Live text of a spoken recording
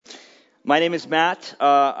My name is Matt.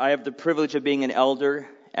 I have the privilege of being an elder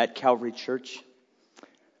at Calvary Church.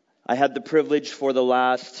 I had the privilege for the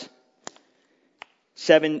last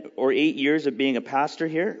 7 or 8 years of being a pastor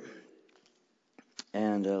here.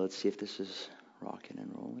 And let's see if this is rocking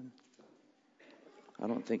and rolling. I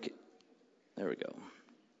don't think it... There we go.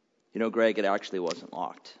 You know, Greg, it actually wasn't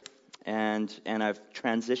locked. And I've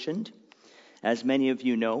transitioned, as many of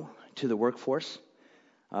you know, to the workforce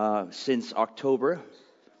since October.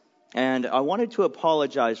 And I wanted to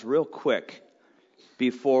apologize real quick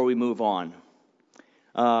before we move on.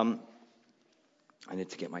 I need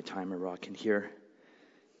to get my timer rocking here.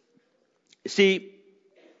 See,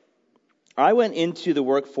 I went into the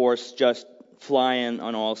workforce just flying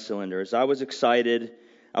on all cylinders. I was excited.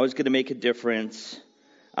 I was going to make a difference.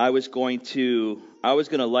 I was going to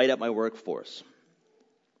light up my workforce.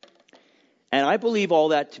 And I believe all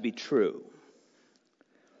that to be true.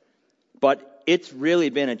 But it's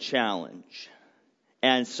really been a challenge.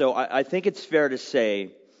 And so I think it's fair to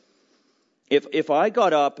say, if I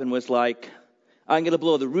got up and was like, I'm going to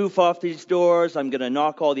blow the roof off these doors, I'm going to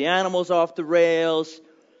knock all the animals off the rails,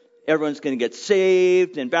 everyone's going to get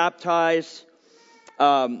saved and baptized,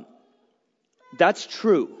 that's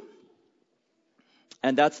true.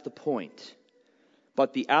 And that's the point.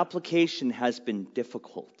 But the application has been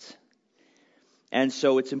difficult. And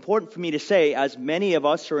so it's important for me to say, as many of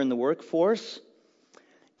us are in the workforce,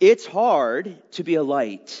 it's hard to be a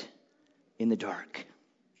light in the dark.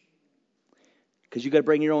 Because you got to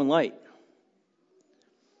bring your own light.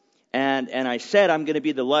 And I said I'm going to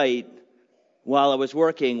be the light while I was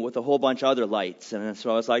working with a whole bunch of other lights. And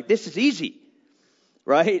so I was like, this is easy,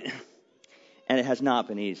 right? And it has not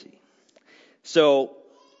been easy. So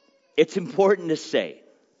it's important to say.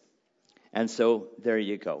 And so there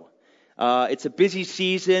you go. It's a busy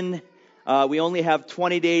season. We only have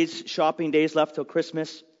 20 days, shopping days left till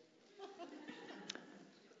Christmas.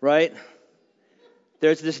 Right?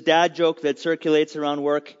 There's this dad joke that circulates around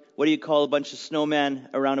work. What do you call a bunch of snowmen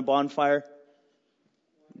around a bonfire?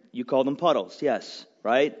 You call them puddles, yes,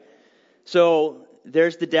 right? So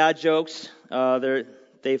there's the dad jokes.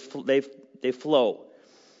 They flow.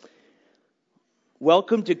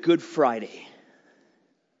 Welcome to Good Friday.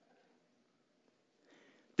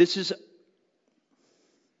 This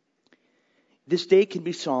day can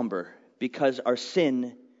be somber because our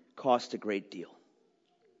sin cost a great deal.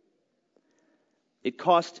 It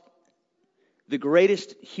cost the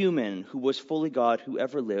greatest human who was fully God who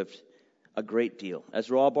ever lived a great deal.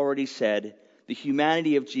 As Rob already said, the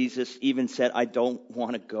humanity of Jesus even said, I don't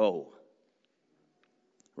want to go.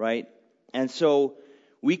 Right? And so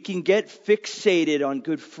we can get fixated on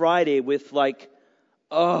Good Friday with like,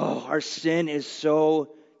 oh, our sin is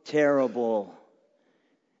so terrible.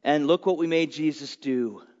 And look what we made Jesus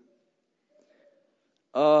do.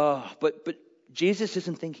 But Jesus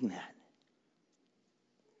isn't thinking that.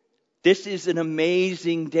 This is an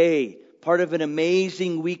amazing day, part of an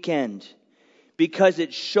amazing weekend, because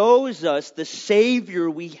it shows us the Savior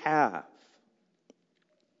we have.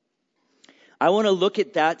 I want to look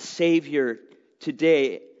at that Savior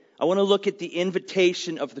today. I want to look at the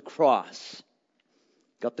invitation of the cross.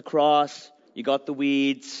 Got the cross, you got the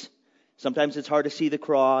weeds. Sometimes it's hard to see the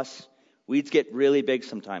cross. Weeds get really big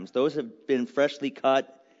sometimes. Those have been freshly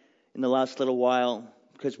cut in the last little while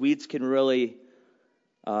because weeds can really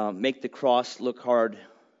make the cross look hard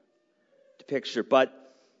to picture. But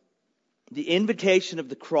the invitation of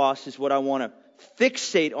the cross is what I want to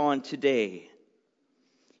fixate on today.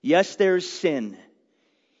 Yes, there's sin.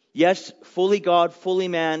 Yes, fully God, fully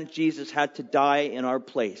man, Jesus had to die in our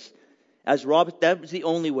place. As Robert, that was the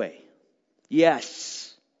only way.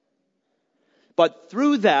 Yes. But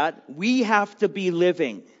through that, we have to be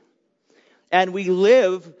living. And we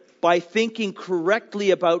live by thinking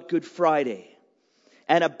correctly about Good Friday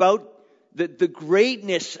and about the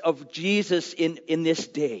greatness of Jesus in this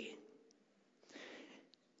day.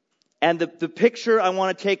 And the picture I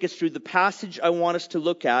want to take us through, the passage I want us to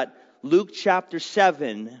look at, Luke chapter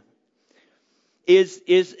 7,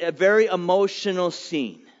 is a very emotional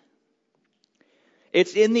scene.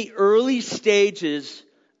 It's in the early stages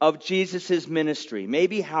of Jesus' ministry,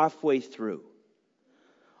 maybe halfway through.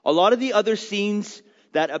 A lot of the other scenes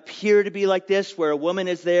that appear to be like this, where a woman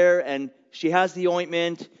is there and she has the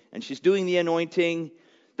ointment and she's doing the anointing,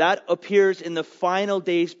 that appears in the final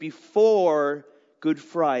days before Good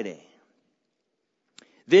Friday.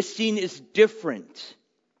 This scene is different.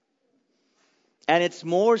 And it's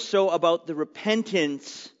more so about the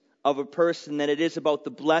repentance of a person than it is about the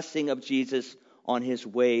blessing of Jesus on his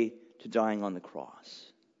way to dying on the cross.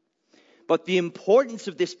 But the importance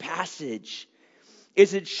of this passage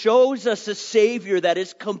is it shows us a Savior that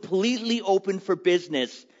is completely open for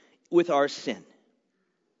business with our sin.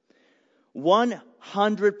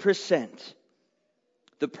 100%.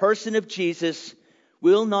 The person of Jesus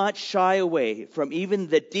will not shy away from even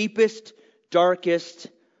the deepest, darkest,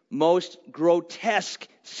 most grotesque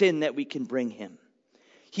sin that we can bring him.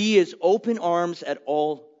 He is open arms at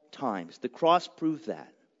all times. The cross proved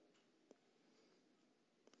that.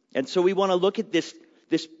 And so we want to look at this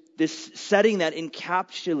setting that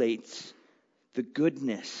encapsulates the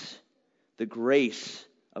goodness, the grace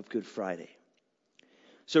of Good Friday.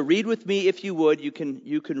 So read with me if you would. You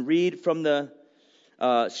can read from the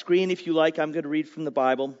screen if you like. I'm going to read from the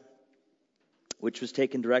Bible, which was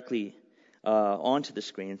taken directly onto the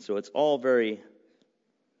screen. So it's all very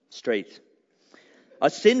straight. A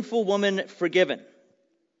sinful woman forgiven.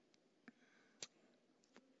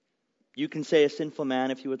 You can say a sinful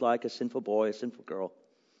man if you would like, a sinful boy, a sinful girl.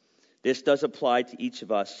 This does apply to each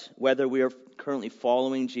of us, whether we are currently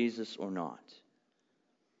following Jesus or not.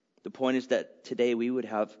 The point is that today we would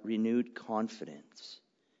have renewed confidence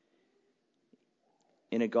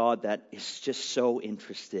in a God that is just so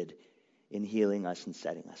interested in healing us and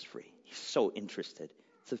setting us free. He's so interested.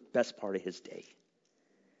 It's the best part of his day.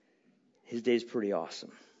 His day is pretty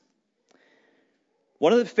awesome.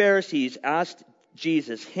 One of the Pharisees asked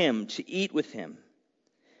Jesus, him, to eat with him.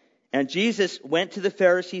 And Jesus went to the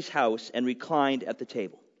Pharisee's house and reclined at the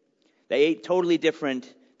table. They ate totally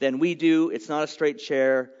different than we do. It's not a straight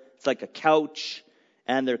chair. It's like a couch.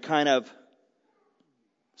 And they're kind of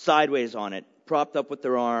sideways on it, propped up with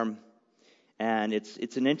their arm. And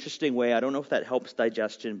it's an interesting way. I don't know if that helps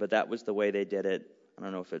digestion, but that was the way they did it. I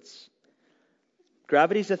don't know if it's...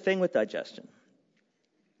 Gravity's a thing with digestion.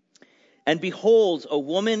 And behold, a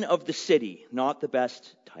woman of the city, not the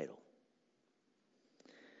best title,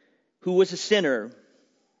 who was a sinner,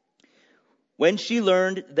 when she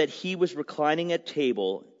learned that he was reclining at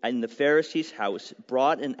table in the Pharisee's house,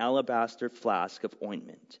 brought an alabaster flask of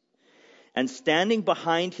ointment. And standing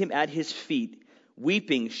behind him at his feet,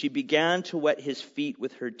 weeping, she began to wet his feet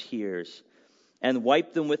with her tears, and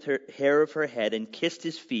wiped them with her hair of her head, and kissed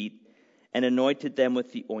his feet, and anointed them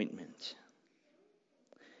with the ointment.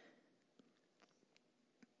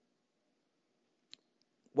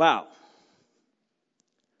 Wow.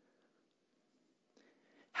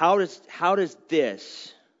 How does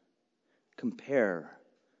this compare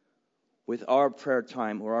with our prayer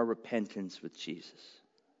time or our repentance with Jesus?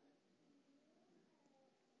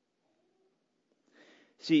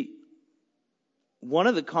 See, one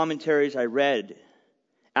of the commentaries I read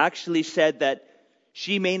actually said that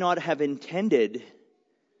she may not have intended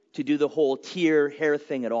to do the whole tear hair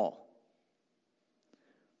thing at all,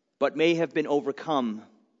 but may have been overcome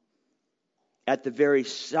at the very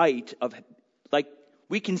sight of, like,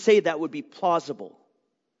 we can say that would be plausible.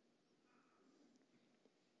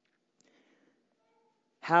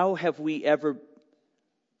 How have we ever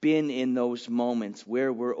been in those moments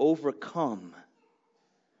where we're overcome?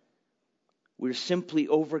 We're simply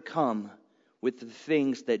overcome with the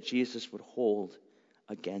things that Jesus would hold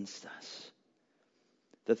against us.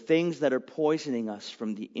 The things that are poisoning us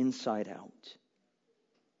from the inside out.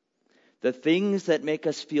 The things that make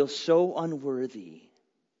us feel so unworthy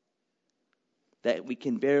that we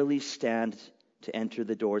can barely stand to enter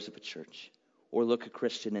the doors of a church, or look a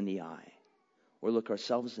Christian in the eye, or look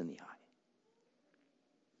ourselves in the eye.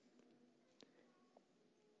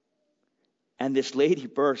 And this lady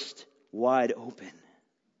burst wide open.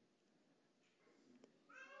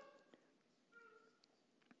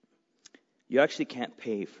 You actually can't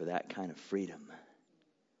pay for that kind of freedom.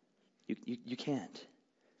 You can't.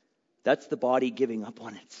 That's the body giving up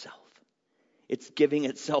on itself. It's giving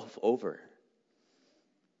itself over.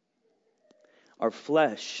 Our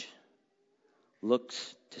flesh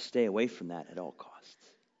looks to stay away from that at all costs.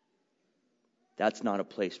 That's not a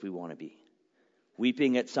place we want to be.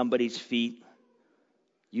 Weeping at somebody's feet,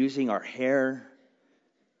 using our hair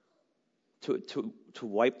to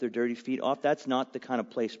wipe their dirty feet off, that's not the kind of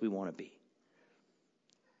place we want to be.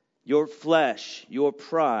 Your flesh, your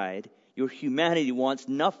pride, your humanity wants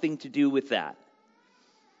nothing to do with that.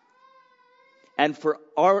 And for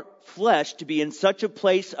our flesh to be in such a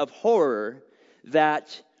place of horror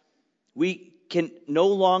that we can no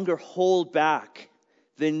longer hold back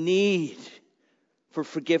the need for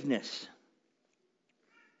forgiveness.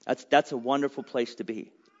 That's a wonderful place to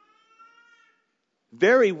be.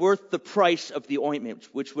 Very worth the price of the ointment,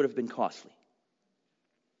 which would have been costly.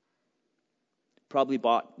 Probably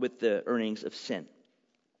bought with the earnings of sin.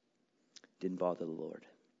 Didn't bother the Lord.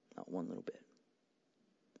 Not one little bit.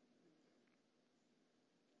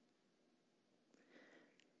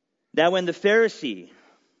 Now when the Pharisee,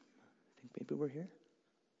 I think maybe we're here.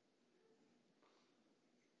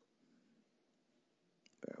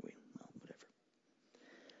 Where are we? Well, whatever.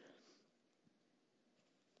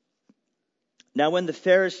 Now when the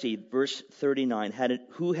Pharisee, verse 39,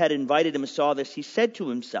 who had invited him saw this, he said to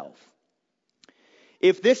himself,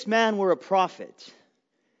 if this man were a prophet,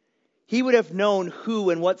 he would have known who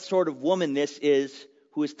and what sort of woman this is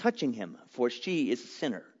who is touching him, for she is a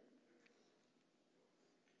sinner.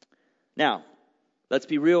 Now, let's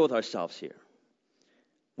be real with ourselves here.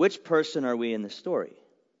 Which person are we in the story?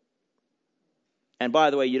 And by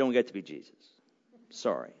the way, you don't get to be Jesus.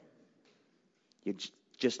 Sorry. You're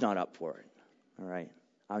just not up for it. All right?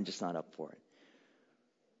 I'm just not up for it.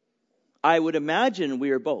 I would imagine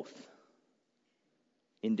we are both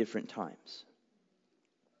in different times.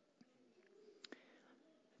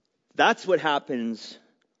 That's what happens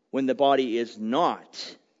when the body is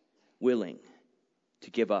not willing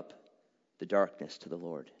to give up the darkness to the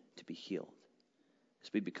Lord to be healed.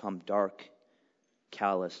 As we become dark,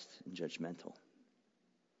 calloused, and judgmental.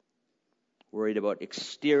 Worried about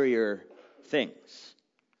exterior things.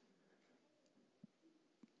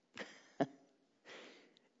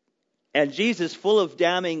 And Jesus, full of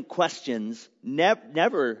damning questions,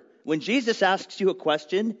 never, when Jesus asks you a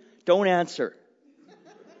question, don't answer.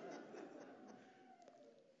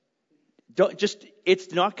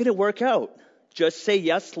 It's not going to work out. Just say,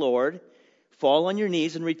 yes, Lord. Fall on your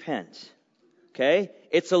knees and repent. Okay?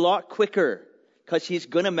 It's a lot quicker because he's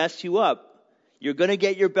going to mess you up. You're going to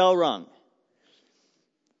get your bell rung.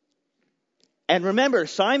 And remember,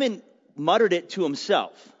 Simon muttered it to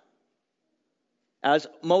himself, as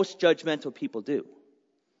most judgmental people do.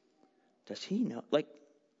 Does he know? Like,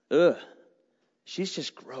 she's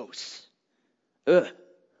just gross.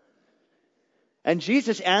 And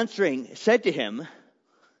Jesus answering said to him,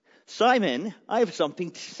 Simon, I have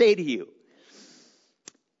something to say to you.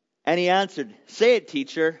 And he answered, say it,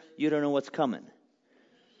 teacher. You don't know what's coming.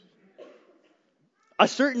 A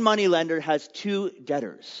certain moneylender has 2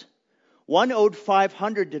 debtors. One owed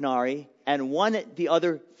 500 denarii and one the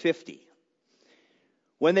other 50.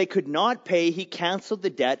 When they could not pay, he canceled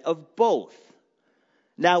the debt of both.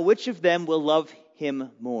 Now which of them will love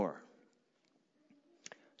him more?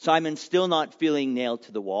 Simon, still not feeling nailed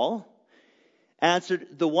to the wall,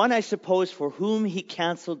 answered, the one, I suppose, for whom he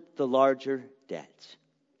canceled the larger debt.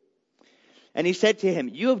 And he said to him,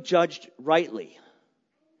 you have judged rightly.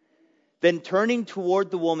 Then turning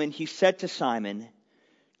toward the woman, he said to Simon,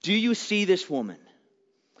 do you see this woman?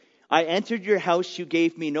 I entered your house, you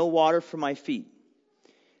gave me no water for my feet,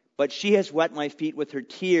 but she has wet my feet with her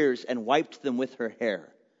tears and wiped them with her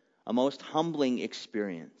hair. A most humbling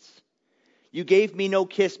experience. You gave me no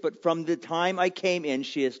kiss, but from the time I came in,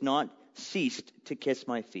 she has not ceased to kiss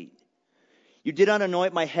my feet. You did not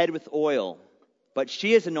anoint my head with oil, but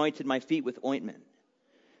she has anointed my feet with ointment.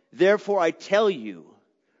 Therefore I tell you,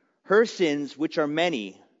 her sins, which are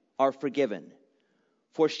many, are forgiven,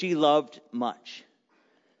 for she loved much.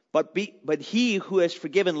 But he who has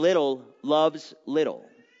forgiven little loves little.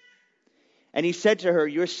 And he said to her,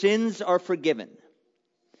 your sins are forgiven.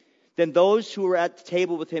 Then those who were at the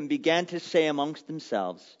table with him began to say amongst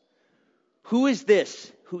themselves, who is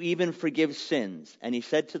this who even forgives sins? And he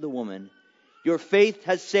said to the woman, your faith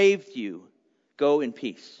has saved you. Go in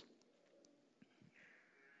peace.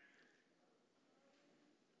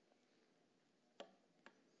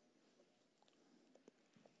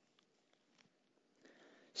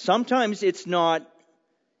 Sometimes it's not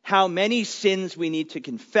how many sins we need to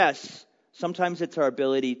confess. Sometimes it's our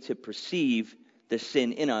ability to perceive the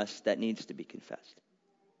sin in us that needs to be confessed.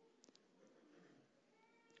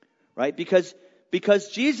 Right? Because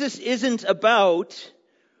Jesus isn't about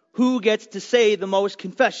who gets to say the most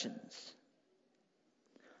confessions.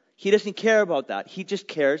 He doesn't care about that. He just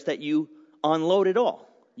cares that you unload it all.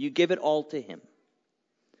 You give it all to him.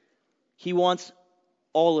 He wants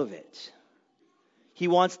all of it. He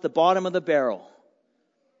wants the bottom of the barrel.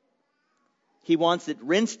 He wants it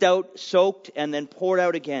rinsed out, soaked, and then poured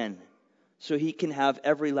out again so he can have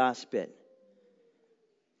every last bit.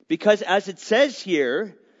 Because as it says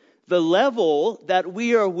here, the level that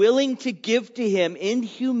we are willing to give to him in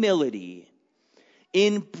humility,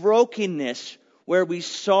 in brokenness, where we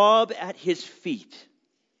sob at his feet,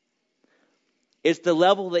 is the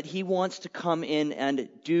level that he wants to come in and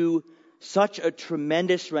do such a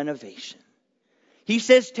tremendous renovation. He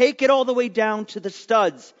says, take it all the way down to the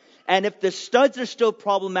studs. And if the studs are still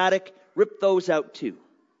problematic, rip those out too.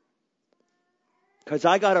 Because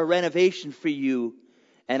I got a renovation for you,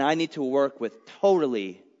 and I need to work with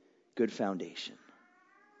totally good foundation.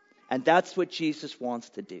 And that's what Jesus wants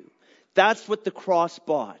to do. That's what the cross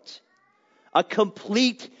bought. A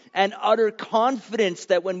complete and utter confidence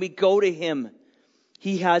that when we go to Him,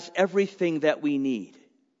 He has everything that we need.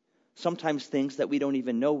 Sometimes things that we don't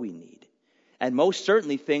even know we need. And most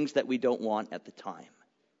certainly things that we don't want at the time.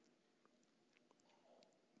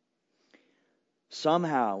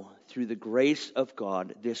 Somehow, through the grace of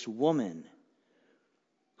God, this woman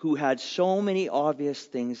who had so many obvious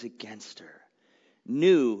things against her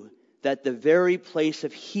knew that the very place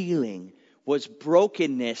of healing was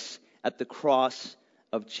brokenness at the cross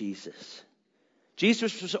of Jesus.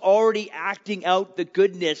 Jesus was already acting out the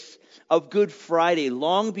goodness of Good Friday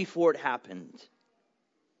long before it happened.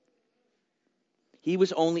 He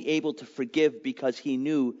was only able to forgive because He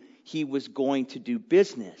knew He was going to do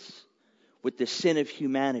business with the sin of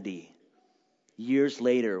humanity years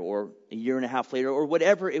later, or a year and a half later, or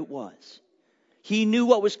whatever it was. He knew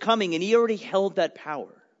what was coming, and He already held that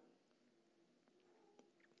power.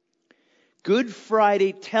 Good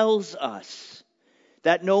Friday tells us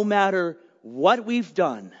that no matter what we've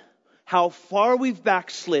done, how far we've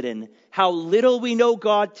backslidden, how little we know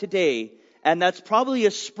God today, and that's probably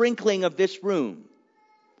a sprinkling of this room,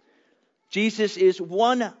 Jesus is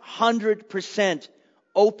 100%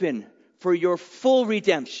 open for your full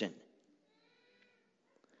redemption.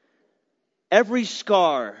 Every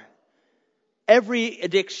scar, every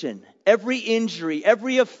addiction, every injury,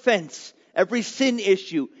 every offense, every sin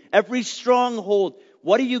issue, every stronghold.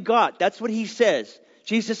 What do you got? That's what He says.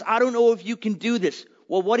 Jesus, I don't know if you can do this.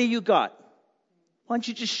 Well, what do you got? Why don't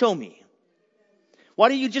you just show me? Why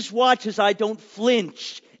don't you just watch as I don't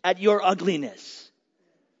flinch at your ugliness?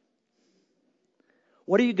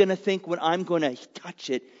 What are you going to think when I'm going to touch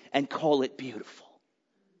it and call it beautiful?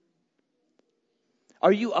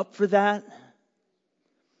 Are you up for that?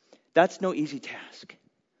 That's no easy task.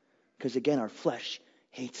 Because again, our flesh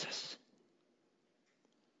hates us.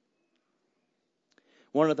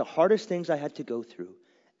 One of the hardest things I had to go through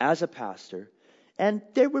as a pastor, and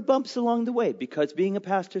there were bumps along the way because being a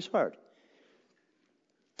pastor is hard.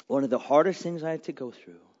 One of the hardest things I had to go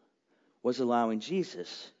through was allowing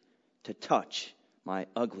Jesus to touch my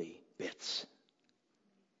ugly bits.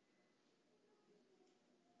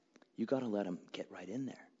 You got to let Him get right in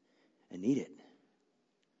there and eat it.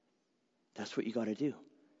 That's what you got to do.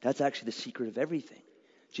 That's actually the secret of everything.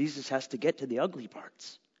 Jesus has to get to the ugly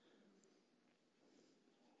parts.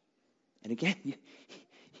 And again,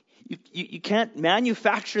 you can't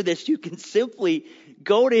manufacture this. You can simply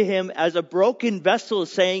go to Him as a broken vessel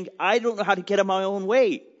saying, I don't know how to get in my own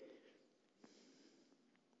way.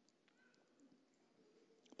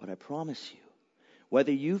 But I promise you,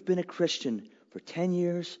 whether you've been a Christian for 10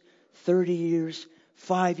 years, 30 years,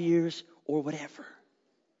 5 years, or whatever,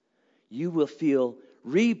 you will feel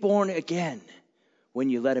reborn again when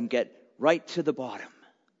you let Him get right to the bottom.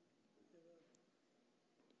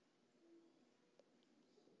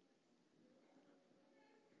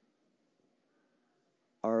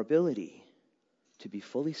 Our ability to be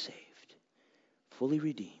fully saved, fully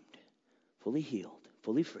redeemed, fully healed,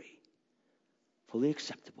 fully free, fully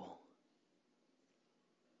acceptable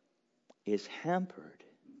is hampered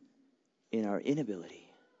in our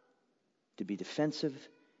inability to be defensive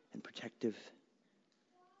and protective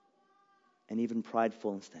and even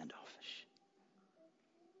prideful and standoffish.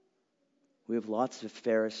 We have lots of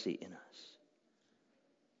Pharisee in us.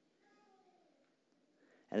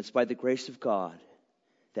 And it's by the grace of God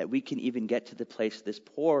that we can even get to the place, this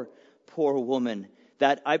poor woman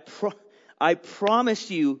that I promise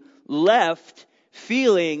you left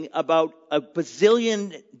feeling about $1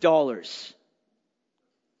 bazillion.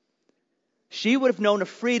 She would have known a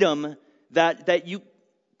freedom that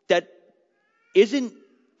isn't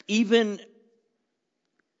even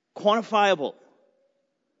quantifiable.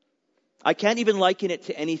 I can't even liken it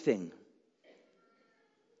to anything.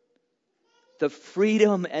 The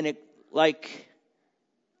freedom and it,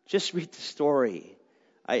 just read the story.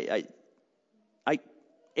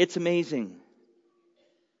 It's amazing.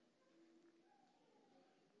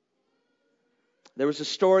 There was a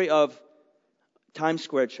story of Times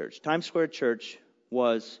Square Church. Times Square Church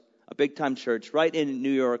was a big-time church right in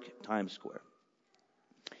New York, Times Square.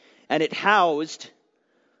 And it housed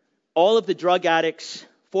all of the drug addicts,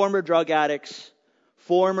 former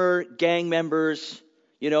gang members,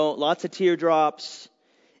 lots of teardrops.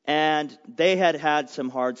 And they had some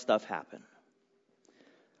hard stuff happen.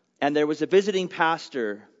 And there was a visiting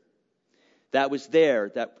pastor that was there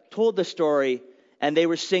that told the story, and they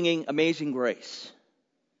were singing Amazing Grace.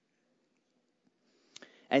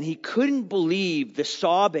 And he couldn't believe the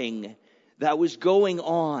sobbing that was going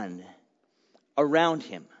on around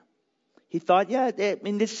him. He thought,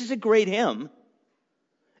 this is a great hymn.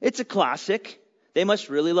 It's a classic. They must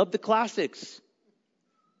really love the classics.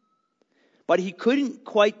 But he couldn't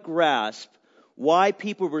quite grasp why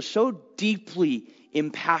people were so deeply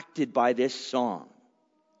impacted by this song.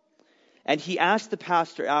 And he asked the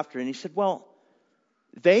pastor after, and he said, well,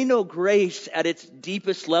 they know grace at its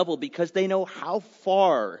deepest level because they know how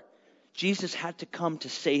far Jesus had to come to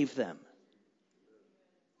save them.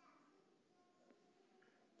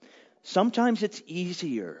 Sometimes it's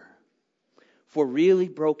easier for really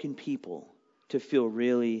broken people to feel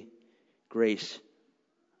really grace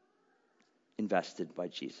invested by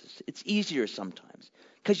Jesus. It's easier sometimes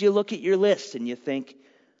because you look at your list and you think,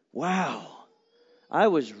 wow, I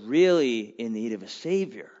was really in need of a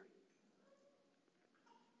Savior.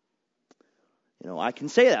 I can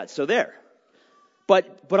say that, so there.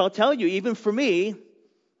 But I'll tell you, even for me,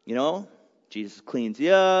 Jesus cleans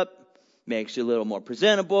you up, makes you a little more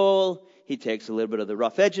presentable. He takes a little bit of the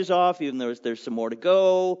rough edges off, even though there's some more to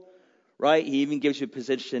go, right? He even gives you a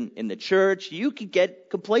position in the church. You could get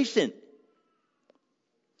complacent.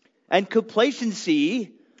 And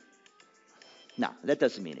complacency, no, that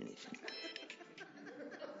doesn't mean anything.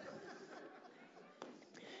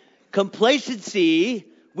 Complacency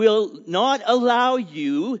will not allow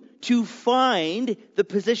you to find the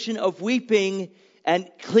position of weeping and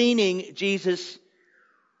cleaning Jesus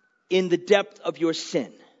in the depth of your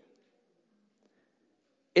sin.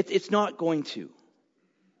 It's not going to.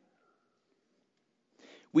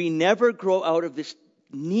 We never grow out of this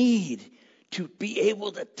need to be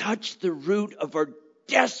able to touch the root of our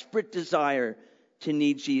desperate desire to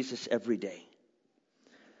need Jesus every day.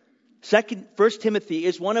 1 Timothy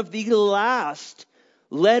is one of the last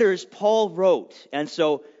letters Paul wrote. And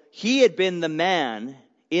so he had been the man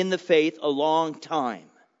in the faith a long time.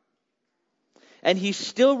 And he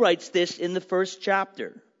still writes this in the first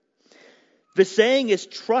chapter. The saying is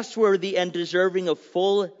trustworthy and deserving of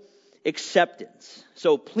full acceptance.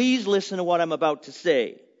 So please listen to what I'm about to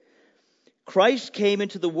say. Christ came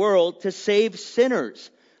into the world to save sinners,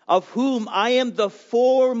 of whom I am the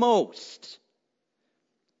foremost.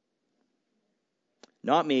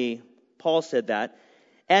 Not me. Paul said that.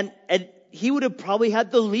 And he would have probably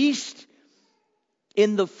had the least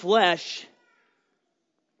in the flesh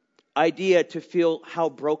idea to feel how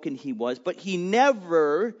broken he was. But he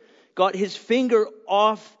never got his finger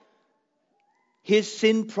off his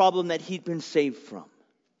sin problem that he'd been saved from.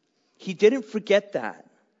 He didn't forget that.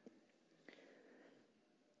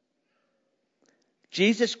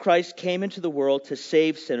 Jesus Christ came into the world to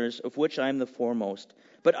save sinners, of which I am the foremost.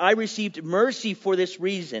 But I received mercy for this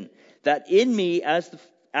reason, that in me, as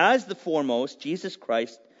the foremost, Jesus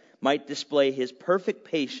Christ might display his perfect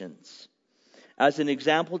patience as an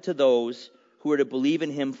example to those who are to believe in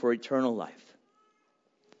him for eternal life.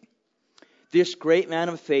 This great man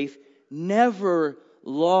of faith never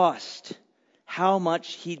lost how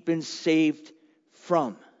much he'd been saved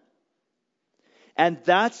from. And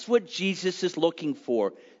that's what Jesus is looking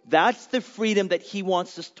for. That's the freedom that he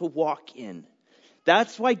wants us to walk in.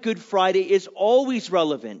 That's why Good Friday is always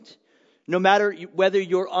relevant, no matter whether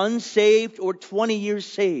you're unsaved or 20 years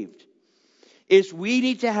saved, is we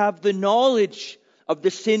need to have the knowledge of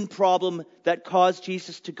the sin problem that caused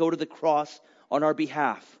Jesus to go to the cross on our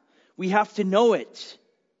behalf. We have to know it.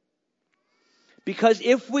 Because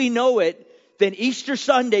if we know it, then Easter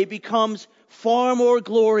Sunday becomes far more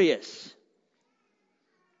glorious.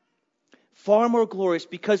 Far more glorious,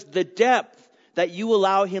 because the depth that you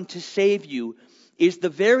allow him to save you is the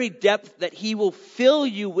very depth that he will fill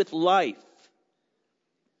you with life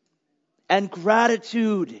and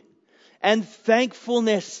gratitude and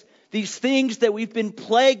thankfulness. These things that we've been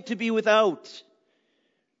plagued to be without.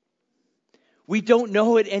 We don't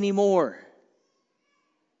know it anymore.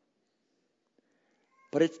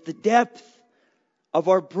 But it's the depth of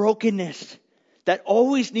our brokenness that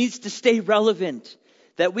always needs to stay relevant.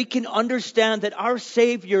 That we can understand that our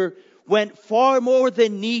Savior went far more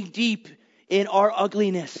than knee deep in our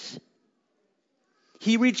ugliness.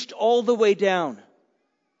 He reached all the way down.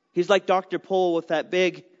 He's like Dr. Pole with that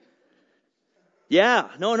big,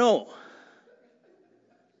 no.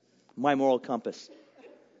 My moral compass.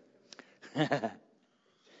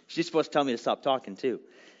 She's supposed to tell me to stop talking too.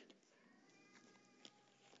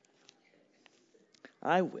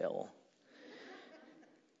 I will.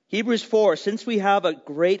 Hebrews 4, since we have a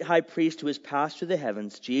great high priest who has passed through the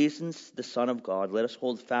heavens, Jesus, the Son of God, let us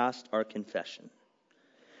hold fast our confession.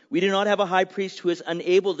 We do not have a high priest who is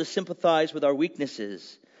unable to sympathize with our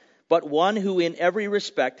weaknesses, but one who in every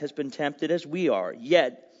respect has been tempted as we are,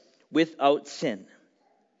 yet without sin.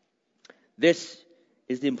 This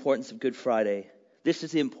is the importance of Good Friday. This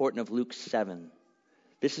is the importance of Luke 7.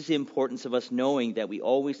 This is the importance of us knowing that we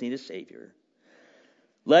always need a Savior.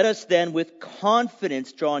 Let us then with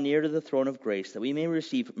confidence draw near to the throne of grace, that we may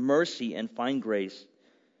receive mercy and find grace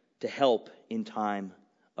to help in time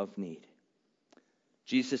of need.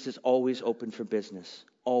 Jesus is always open for business.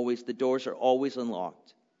 Always. The doors are always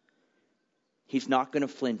unlocked. He's not going to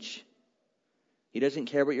flinch. He doesn't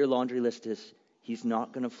care what your laundry list is. He's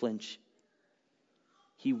not going to flinch.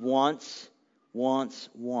 He wants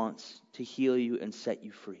to heal you and set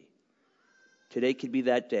you free. Today could be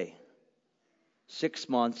that day. 6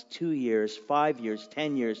 months, 2 years, 5 years,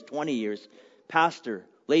 10 years, 20 years. Pastor,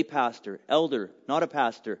 lay pastor, elder, not a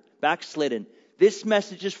pastor, backslidden. This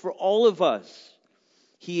message is for all of us.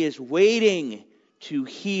 He is waiting to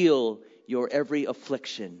heal your every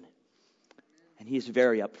affliction. And He is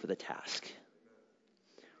very up for the task.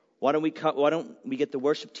 Why don't we get the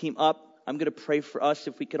worship team up? I'm going to pray for us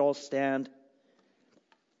if we could all stand.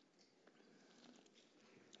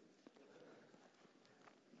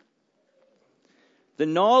 The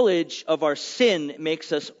knowledge of our sin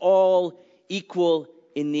makes us all equal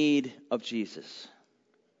in need of Jesus.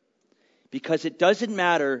 Because it doesn't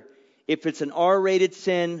matter if it's an R-rated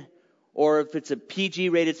sin or if it's a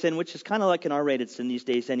PG-rated sin, which is kind of like an R-rated sin these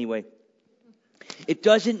days anyway. It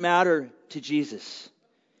doesn't matter to Jesus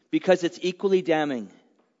because it's equally damning.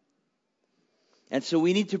 And so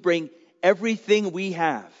we need to bring everything we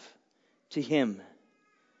have to Him.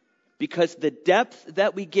 Because the depth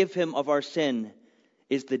that we give Him of our sin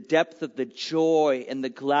is the depth of the joy and the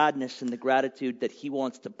gladness and the gratitude that He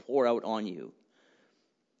wants to pour out on you.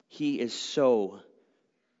 He is so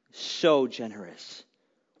generous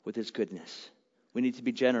with His goodness. We need to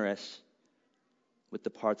be generous with the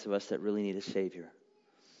parts of us that really need a Savior.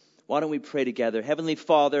 Why don't we pray together? Heavenly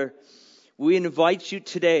Father, we invite You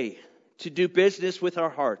today to do business with our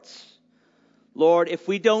hearts. Lord, if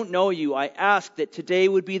we don't know You, I ask that today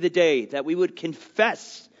would be the day that we would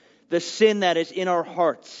confess the sin that is in our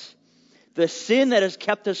hearts, the sin that has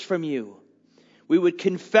kept us from You. We would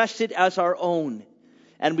confess it as our own,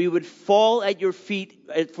 and we would fall at Your feet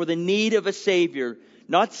for the need of a Savior,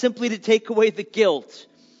 not simply to take away the guilt,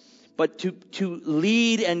 but to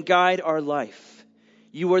lead and guide our life.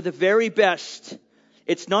 You are the very best.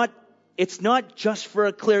 It's not just for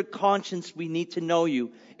a clear conscience we need to know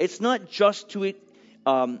You. It's not just to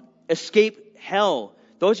escape hell.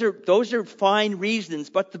 Those are fine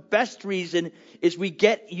reasons, but the best reason is we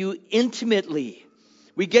get You intimately.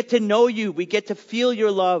 We get to know You. We get to feel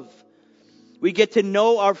Your love. We get to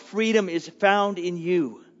know our freedom is found in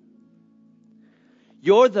You.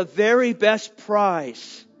 You're the very best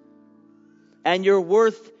prize, and You're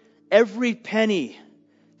worth every penny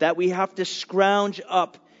that we have to scrounge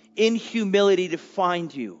up in humility to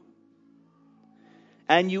find You.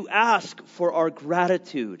 And You ask for our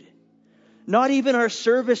gratitude. Not even our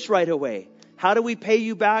service right away. How do we pay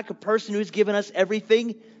You back? A person who's given us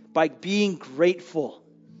everything? By being grateful.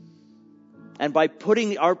 And by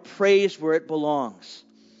putting our praise where it belongs.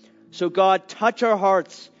 So God, touch our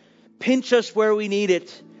hearts. Pinch us where we need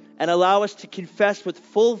it. And allow us to confess with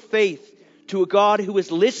full faith to a God who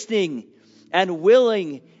is listening and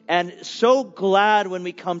willing and so glad when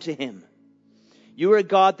we come to Him. You are a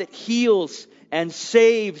God that heals and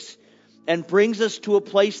saves and brings us to a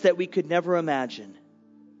place that we could never imagine.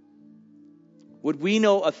 Would we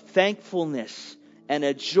know a thankfulness and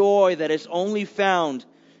a joy that is only found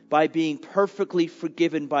by being perfectly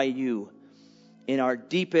forgiven by You in our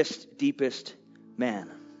deepest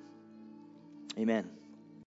man. Amen.